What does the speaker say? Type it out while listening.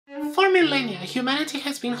millennia, humanity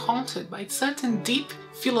has been haunted by certain deep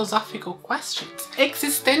philosophical questions,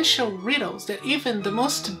 existential riddles that even the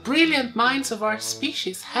most brilliant minds of our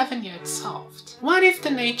species haven't yet solved. What is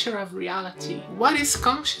the nature of reality? What is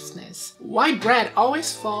consciousness? Why bread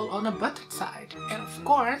always falls on a buttered side? And of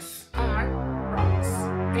course, are rocks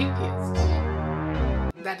atheists?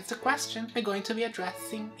 That is the question we're going to be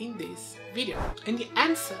addressing in this video. And the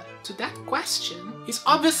answer to that question is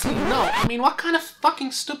obviously no. I mean, what kind of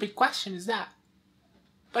fucking stupid question is that?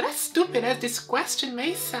 But as stupid as this question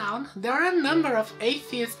may sound, there are a number of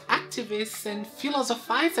atheist activists and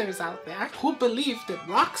philosophizers out there who believe that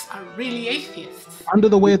rocks are really atheists. Under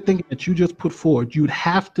the way of thinking that you just put forward, you'd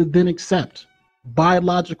have to then accept, by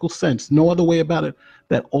logical sense, no other way about it,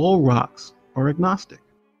 that all rocks are agnostic.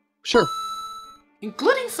 Sure.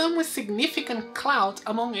 Including some with significant clout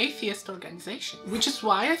among atheist organizations. Which is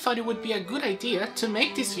why I thought it would be a good idea to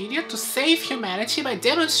make this video to save humanity by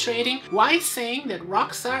demonstrating why saying that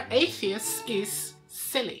rocks are atheists is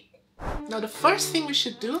silly. Now the first thing we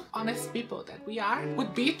should do, honest people that we are,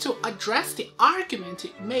 would be to address the argument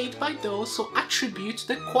made by those who attribute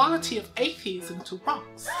the quality of atheism to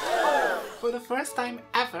rocks. For the first time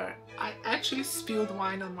ever, I actually spilled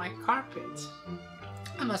wine on my carpet.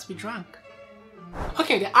 I must be drunk.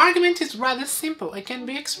 Okay, the argument is rather simple and can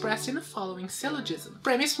be expressed in the following syllogism.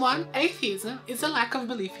 Premise 1, atheism is a lack of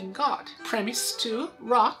belief in God. Premise 2,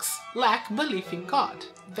 rocks lack belief in God.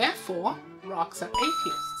 Therefore, rocks are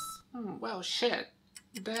atheists. Well, shit.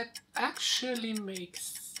 That actually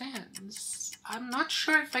makes sense. I'm not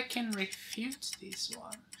sure if I can refute this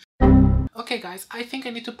one. Okay guys, I think I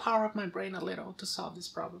need to power up my brain a little to solve this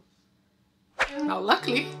problem. Now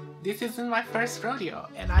luckily, this isn't my first rodeo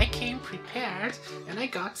and I came prepared and I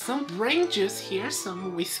got some brain juice here,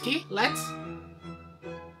 some whiskey. Let's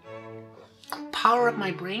power up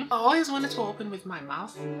my brain. I always wanted to open with my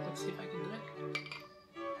mouth. Let's see if I can do it.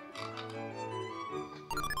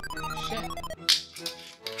 Shit.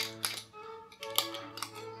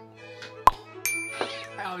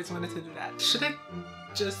 I always wanted to do that. Should I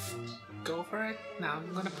just go for it? Now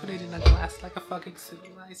I'm gonna put it in a glass like a fucking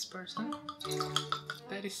civilized person.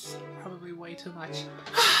 That is probably way too much.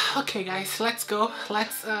 Okay guys, let's go.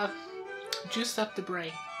 Let's juice up the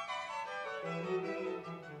brain.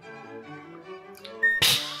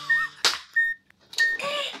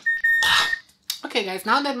 Okay guys,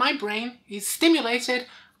 now that my brain is stimulated,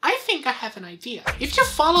 I think I have an idea. If you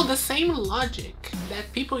follow the same logic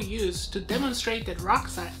that people use to demonstrate that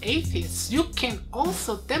rocks are atheists, you can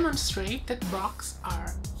also demonstrate that rocks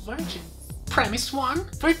are virgins. Premise 1,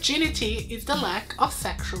 virginity is the lack of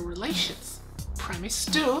sexual relations. Premise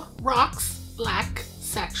 2, rocks lack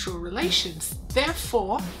sexual relations.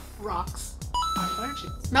 Therefore, rocks are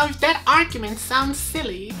virgins. Now, if that argument sounds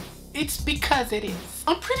silly, it's because it is.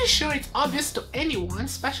 I'm pretty sure it's obvious to anyone,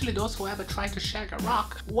 especially those who ever tried to shag a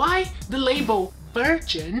rock, why the label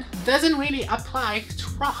virgin doesn't really apply to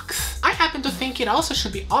rocks. I happen to think it also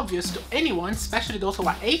should be obvious to anyone, especially those who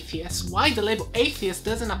are atheists, why the label atheist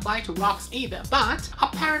doesn't apply to rocks either, but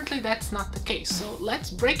apparently that's not the case. So let's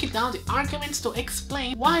break it down, the arguments, to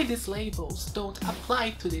explain why these labels don't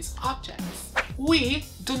apply to these objects. We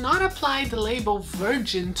do not apply the label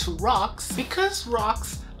virgin to rocks because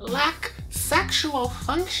rocks lack sexual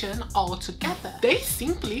function altogether. They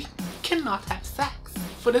simply cannot have sex.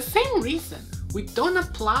 For the same reason, we don't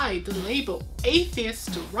apply the label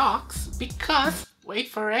atheist to rocks because, wait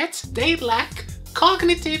for it, they lack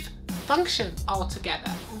cognitive function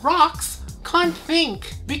altogether. Rocks can't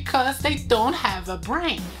think because they don't have a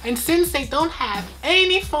brain. And since they don't have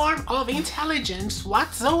any form of intelligence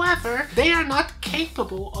whatsoever, they are not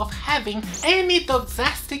capable of having any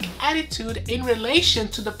doxastic attitude in relation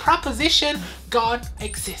to the proposition God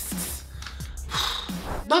exists.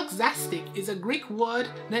 Doxastic is a Greek word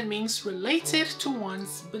that means related to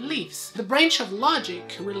one's beliefs. The branch of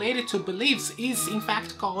logic related to beliefs is in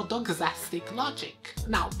fact called doxastic logic.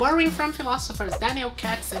 Now, borrowing from philosophers Daniel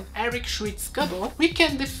Katz and Eric Schwitzgebel, we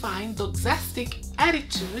can define doxastic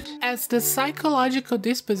attitude as the psychological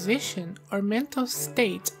disposition or mental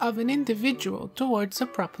state of an individual towards a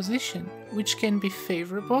proposition, which can be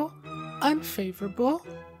favorable, unfavorable,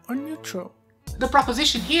 or neutral. The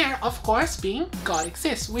proposition here, of course, being God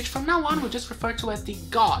exists, which from now on we'll just refer to as the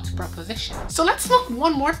God proposition. So let's look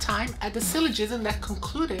one more time at the syllogism that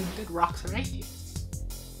concluded that rocks are atheists.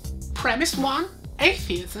 Premise 1,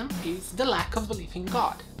 atheism is the lack of belief in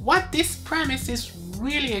God. What this premise is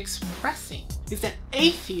really expressing is that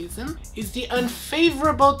atheism is the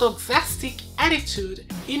unfavorable doxastic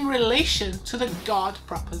attitude in relation to the God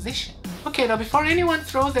proposition. Okay, now before anyone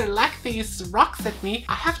throws their lack-theist rocks at me,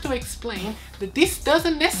 I have to explain that this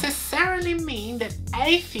doesn't necessarily mean that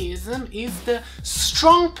atheism is the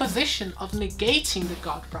strong position of negating the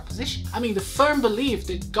God proposition. I mean, the firm belief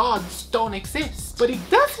that gods don't exist. But it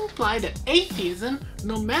does imply that atheism,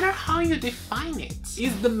 no matter how you define it,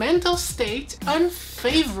 is the mental state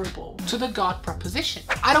unfavorable to the God proposition.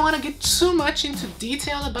 I don't want to get too much into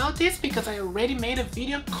detail about this because I already made a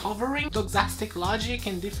video covering doxastic logic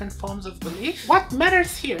and different forms of belief. What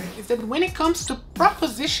matters here is that when it comes to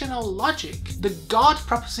propositional logic, the God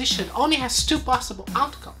proposition only has two possible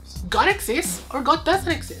outcomes. God exists or God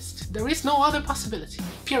doesn't exist. There is no other possibility,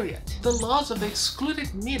 period. The laws of the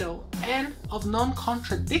excluded middle and of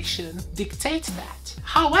non-contradiction dictate that.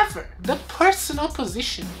 However, the personal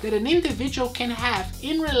position that an individual can have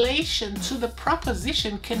in relation to the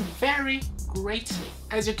proposition can vary greatly,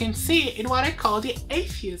 as you can see in what I call the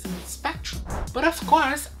atheism spectrum. But of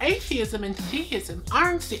course, atheism and theism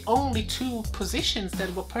aren't the only two positions that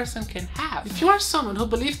a person can have. If you are someone who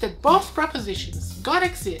believes that both propositions, God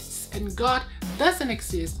exists and God doesn't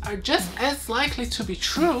exist, are just as likely to be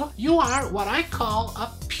true, you are what I call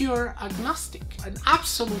a pure agnostic, an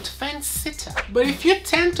absolute fence sitter. But if you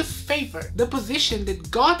tend to favor the position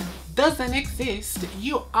that God doesn't exist,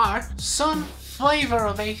 you are some flavor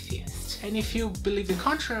of atheist. And if you believe the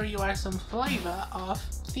contrary, you are some flavor of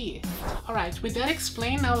theist. Alright, with that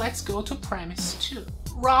explained, now let's go to premise 2.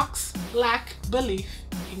 Rocks lack belief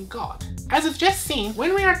in God. As we've just seen,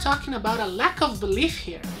 when we are talking about a lack of belief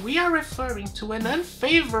here, we are referring to an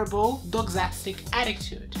unfavorable doxastic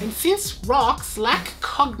attitude. And since rocks lack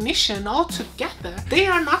cognition altogether, they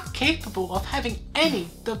are not capable of having any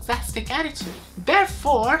doxastic attitude.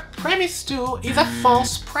 Therefore, premise 2 is a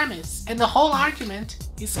false premise, and the whole argument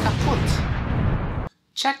is kaput.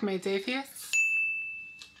 Checkmate, atheists.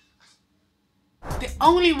 The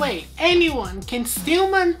only way anyone can still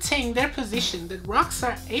maintain their position that rocks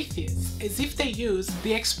are atheists is if they use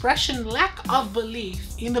the expression lack of belief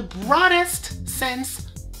in the broadest sense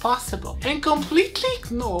possible and completely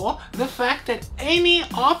ignore the fact that any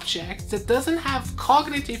object that doesn't have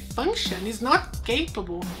cognitive function is not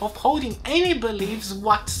capable of holding any beliefs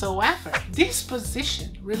whatsoever. This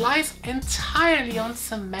position relies entirely on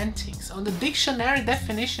semantics, on the dictionary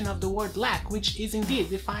definition of the word lack, which is indeed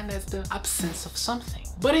defined as the absence of something.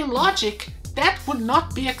 But in logic, that would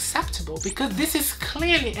not be acceptable because this is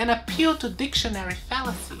clearly an appeal to dictionary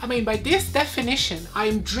fallacy. I mean, by this definition, I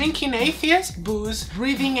am drinking atheist booze,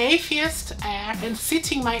 breathing atheist air, and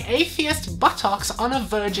sitting my atheist buttocks on a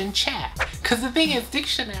virgin chair. Because the thing is,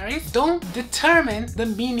 dictionaries don't determine the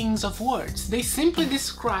meanings of words. They simply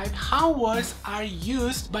describe how words are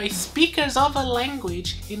used by speakers of a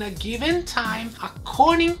language in a given time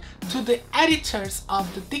according to the editors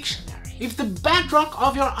of the dictionary. If the bedrock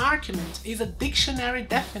of your argument is a dictionary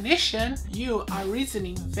definition, you are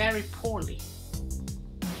reasoning very poorly.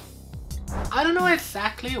 I don't know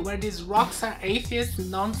exactly where this rocks are atheist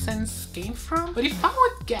nonsense came from, but if I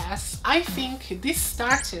would guess, I think this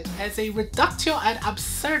started as a reductio ad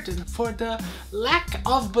absurdum for the lack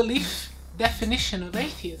of belief definition of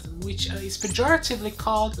atheism, which is pejoratively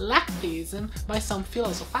called lack-theism by some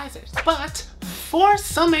philosophizers. But for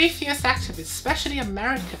some atheist activists, especially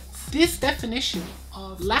Americans, this definition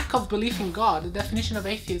of lack of belief in God, the definition of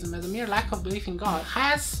atheism as a mere lack of belief in God,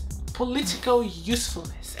 has political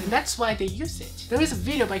usefulness, and that's why they use it. There is a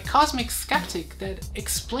video by Cosmic Skeptic that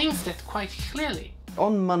explains that quite clearly.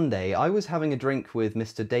 On Monday, I was having a drink with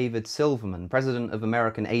Mr. David Silverman, president of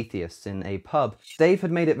American Atheists, in a pub. Dave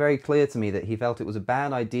had made it very clear to me that he felt it was a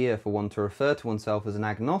bad idea for one to refer to oneself as an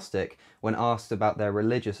agnostic when asked about their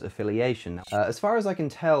religious affiliation. As far as I can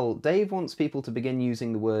tell, Dave wants people to begin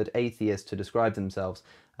using the word atheist to describe themselves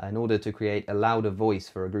in order to create a louder voice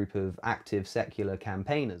for a group of active secular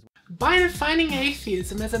campaigners. By defining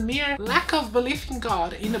atheism as a mere lack of belief in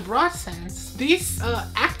God in a broad sense, these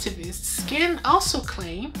activists can also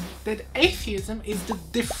claim that atheism is the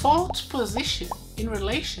default position in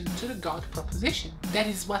relation to the God proposition. That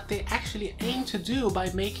is what they actually aim to do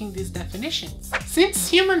by making these definitions. Since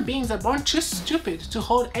human beings are born too stupid to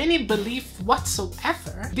hold any belief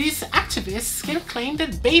whatsoever, these activists can claim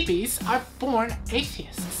that babies are born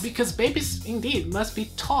atheists, because babies indeed must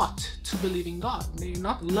be taught to believe in God. They do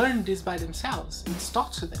not learn this by themselves, it's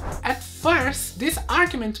taught to them. At first, this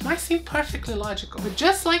argument might seem perfectly logical, but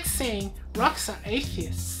just like saying rocks are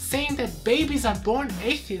atheists, saying that babies are born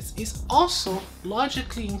atheists is also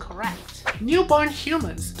logically incorrect. Newborn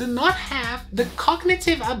humans do not have the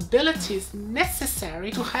cognitive abilities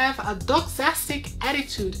necessary to have a doxastic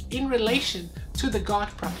attitude in relation to the God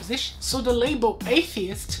proposition, so the label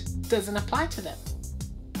atheist doesn't apply to them.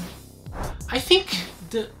 I think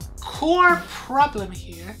the core problem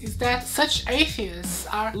here is that such atheists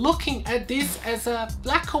are looking at this as a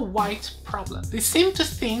black or white problem. They seem to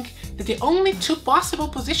think that the only two possible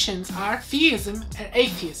positions are theism and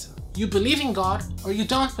atheism. You believe in God or you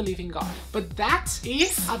don't believe in God. But that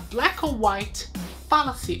is a black or white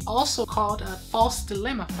fallacy, also called a false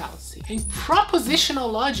dilemma fallacy. In propositional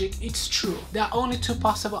logic, it's true. There are only two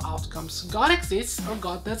possible outcomes. God exists or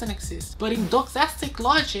God doesn't exist. But in doxastic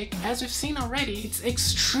logic, as we've seen already, it's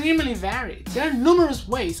extremely varied. There are numerous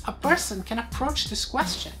ways a person can approach this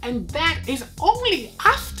question. And that is only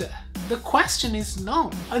after the question is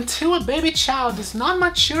known. Until a baby child is not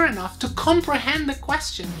mature enough to comprehend the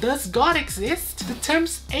question, does God exist? The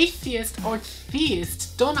terms atheist or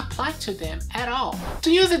theist don't apply to them at all.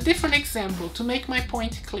 To use a different example to make my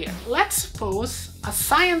point clear, let's suppose a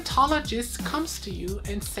Scientologist comes to you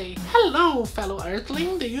and say, "Hello, fellow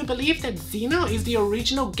Earthling, do you believe that Zeno is the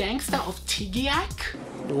original gangster of Tigiak?"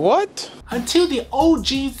 What? Until the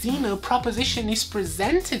OG Zeno proposition is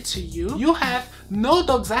presented to you, you have no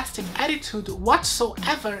doxastic attitude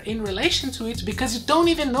whatsoever in relation to it because you don't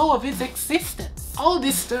even know of its existence. All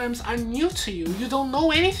these terms are new to you. You don't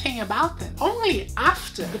know anything about them. Only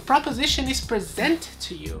after the proposition is presented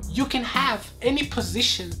to you, you can have any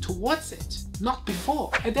position towards it. Not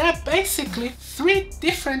before. And there are basically three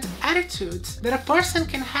different attitudes that a person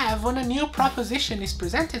can have when a new proposition is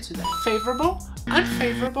presented to them. Favorable,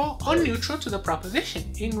 unfavorable, or neutral to the proposition.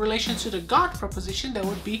 In relation to the God proposition, there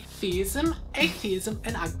would be theism, atheism,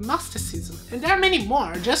 and agnosticism. And there are many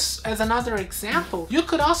more. Just as another example, you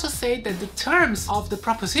could also say that the terms of the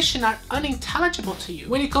proposition are unintelligible to you.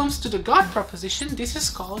 When it comes to the God proposition, this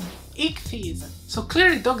is called ichtheism. So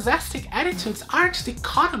clearly, doxastic attitudes aren't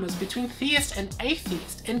dichotomous between theist and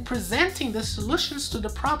atheist, and presenting the solutions to the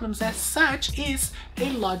problems as such is a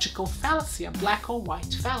logical fallacy, a black or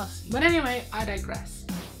white fallacy. But anyway, I digress.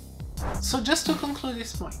 So just to conclude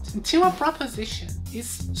this point, until a proposition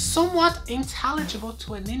is somewhat intelligible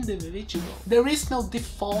to an individual, there is no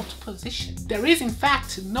default position. There is in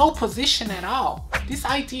fact no position at all. This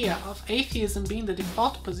idea of atheism being the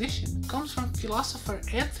default position comes from philosopher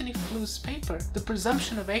Anthony Flou's paper, The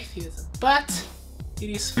Presumption of Atheism. But it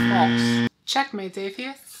is false. Checkmate,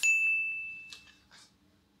 atheists.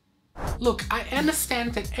 Look, I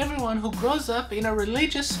understand that everyone who grows up in a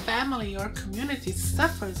religious family or community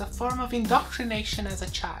suffers a form of indoctrination as a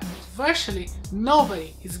child. Virtually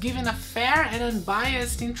nobody is given a fair and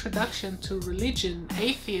unbiased introduction to religion,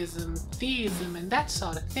 atheism, theism, and that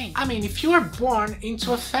sort of thing. I mean, if you are born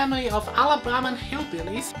into a family of Alabama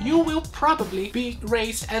hillbillies, you will probably be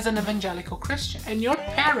raised as an evangelical Christian, and your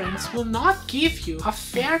parents will not give you a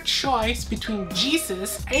fair choice between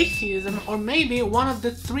Jesus, atheism, or maybe one of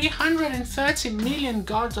the 330 million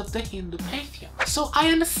gods of the Hindu pantheon. So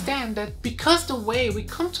I understand that because the way we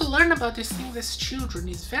come to learn about these things as children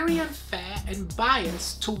is very unfair and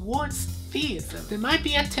biased towards theism, there might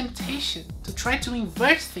be a temptation to try to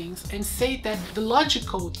invert things and say that the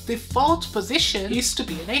logical default position is to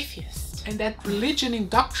be an atheist, and that religion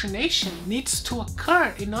indoctrination needs to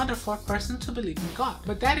occur in order for a person to believe in God.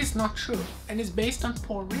 But that is not true, and is based on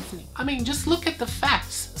poor reasoning. I mean, just look at the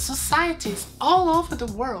facts. Societies all over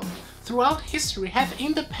the world throughout history have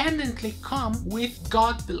independently come with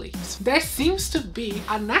God beliefs. There seems to be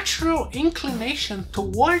a natural inclination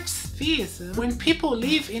towards theism when people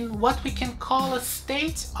live in what we can call a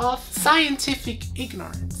state of scientific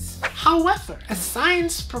ignorance. However, as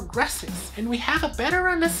science progresses and we have a better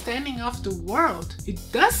understanding of the world, it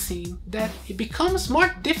does seem that it becomes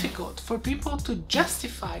more difficult for people to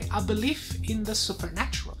justify a belief in the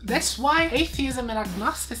supernatural. That's why atheism and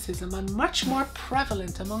agnosticism are much more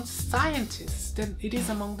prevalent among scientists than it is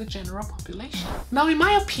among the general population. Now, in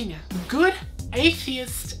my opinion, good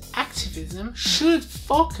atheist activism should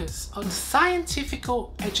focus on scientific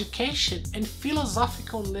education and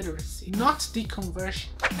philosophical literacy, not deconversion.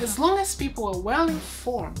 As long as people are well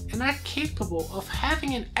informed and are capable of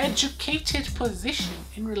having an educated position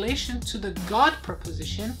in relation to the God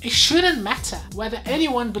proposition, it shouldn't matter whether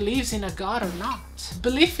anyone believes in a God or not.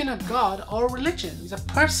 Belief in a God or religion is a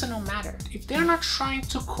personal matter. If they're not trying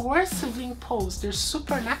to coercively impose their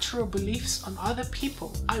supernatural beliefs on other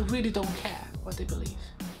people, I really don't care what they believe.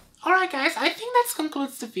 Alright guys, I think that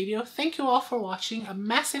concludes the video. Thank you all for watching. A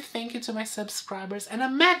massive thank you to my subscribers and a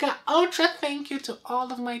mega ultra thank you to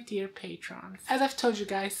all of my dear patrons. As I've told you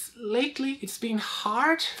guys, lately it's been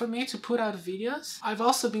hard for me to put out videos. I've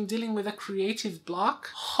also been dealing with a creative block.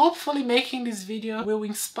 Hopefully making this video will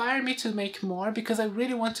inspire me to make more, because I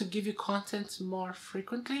really want to give you content more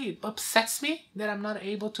frequently. It upsets me that I'm not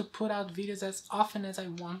able to put out videos as often as I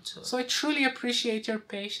want to. So I truly appreciate your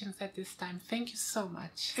patience at this time. Thank you so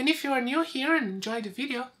much. And if you are new here and enjoyed the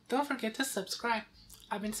video, don't forget to subscribe.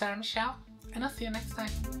 I've been Michel, and I'll see you next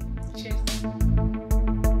time. Cheers.